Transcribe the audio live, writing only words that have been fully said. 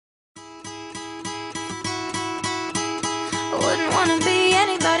wouldn't wanna be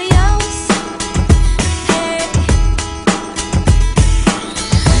anybody else. Hey,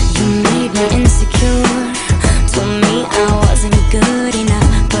 you made me insecure, told me I wasn't good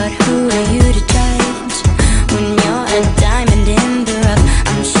enough. But who are you to judge when you're a diamond in the rough?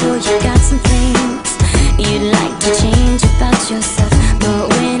 I'm sure you got some things you'd like to change about yourself, but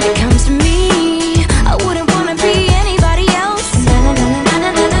when it comes to me, I wouldn't wanna be anybody else. Na na na na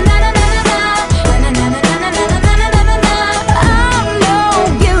na na na na na na na na na na na na na na. I'm no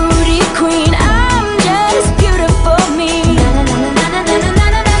beauty queen, I'm just beautiful me. Na na na na na na na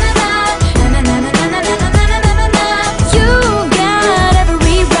na na na na na na na na na. You got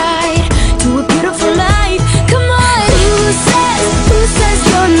every right to a beautiful life. Come on, who says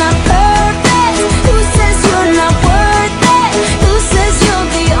you're not perfect? Who says you're not worth it? Who says you're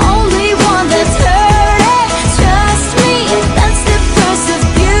the only one that's hurting? Trust me, that's the price of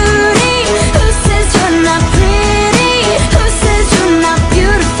beauty. Who says you're not pretty? Who says you're not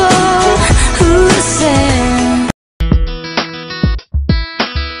beautiful? Who says?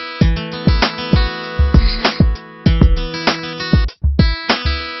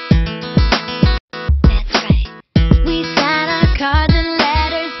 That's right. We sign our cards and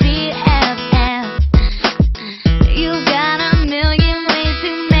letters BFF. You've got a million ways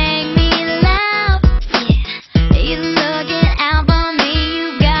to make me laugh. Yeah, you're looking out for me. You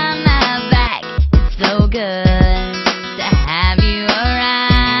got my back. It's so good to have you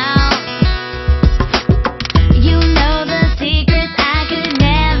around. You know the secrets I could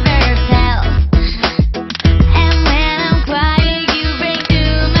never tell. And when I'm quiet, you break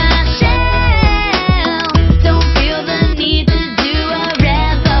through my shell. Don't feel the need to do a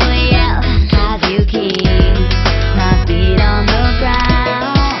rebel yell. 'Cause you keep my feet on the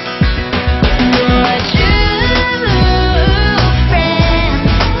ground. You're a true friend.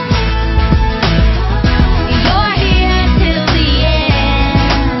 You're here till the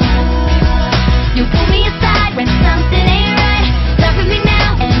end. You pull me aside when something ain't right. Talk with me now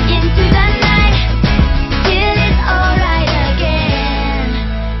and into the night, till it's alright again.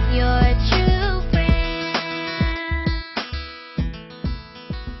 You're a true friend.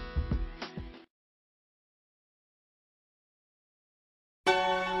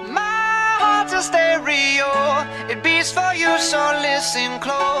 My heart's a stereo, it beats for you, so listen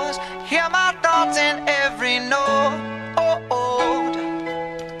close. Hear my thoughts in every note.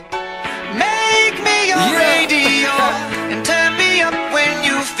 Make me your radio and turn me up when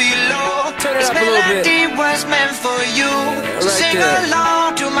you feel low. Turn it This up a little bit. melody was meant for you, so right sing there.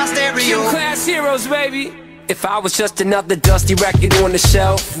 along to my stereo. Class heroes, baby. If I was just another dusty record on the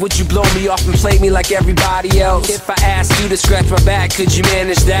shelf, would you blow me off and play me like everybody else? If I asked you to scratch my back, could you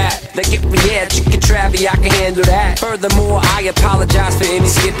manage that? Like if we had chicken Travie, I can handle that. Furthermore, I apologize for any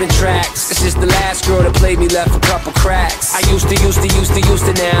skipping tracks. This is the last girl that played me, left a couple cracks. I used to,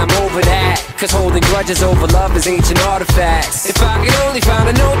 now I'm over that. 'Cause holding grudges over love is ancient artifacts. If I could only find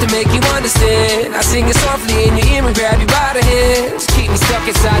a note to make you understand, I sing it softly in your ear and grab you by the hands. Keep me stuck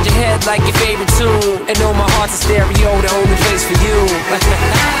inside your head like your favorite tune, and know my heart's a stereo, the only place for you.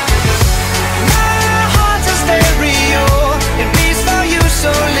 My heart's a stereo, it beats for you,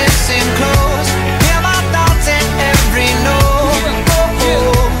 so listen close. Hear my thoughts in every note.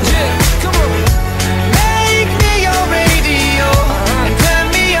 Come on. Make me your radio and turn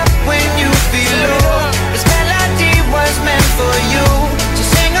me up when you feel low. This melody was meant for you, so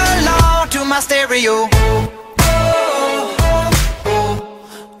sing along to my stereo.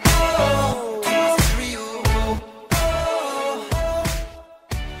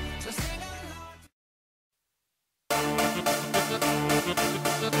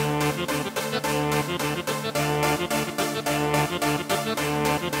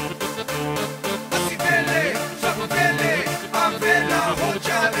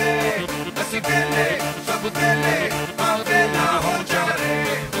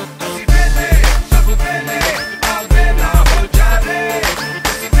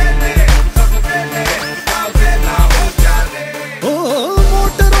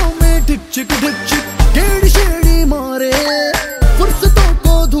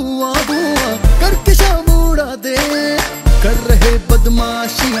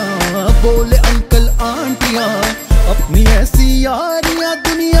 बोले uncle आंटियां अपनी ऐसी यारियां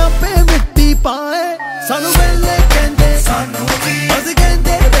दुनिया पे मिट्टी पाए सानू वेले कहंदे सानू भी अस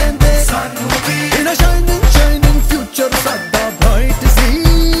कहंदे रहंदे सानू भी इन अ शाइनिंग फ्यूचर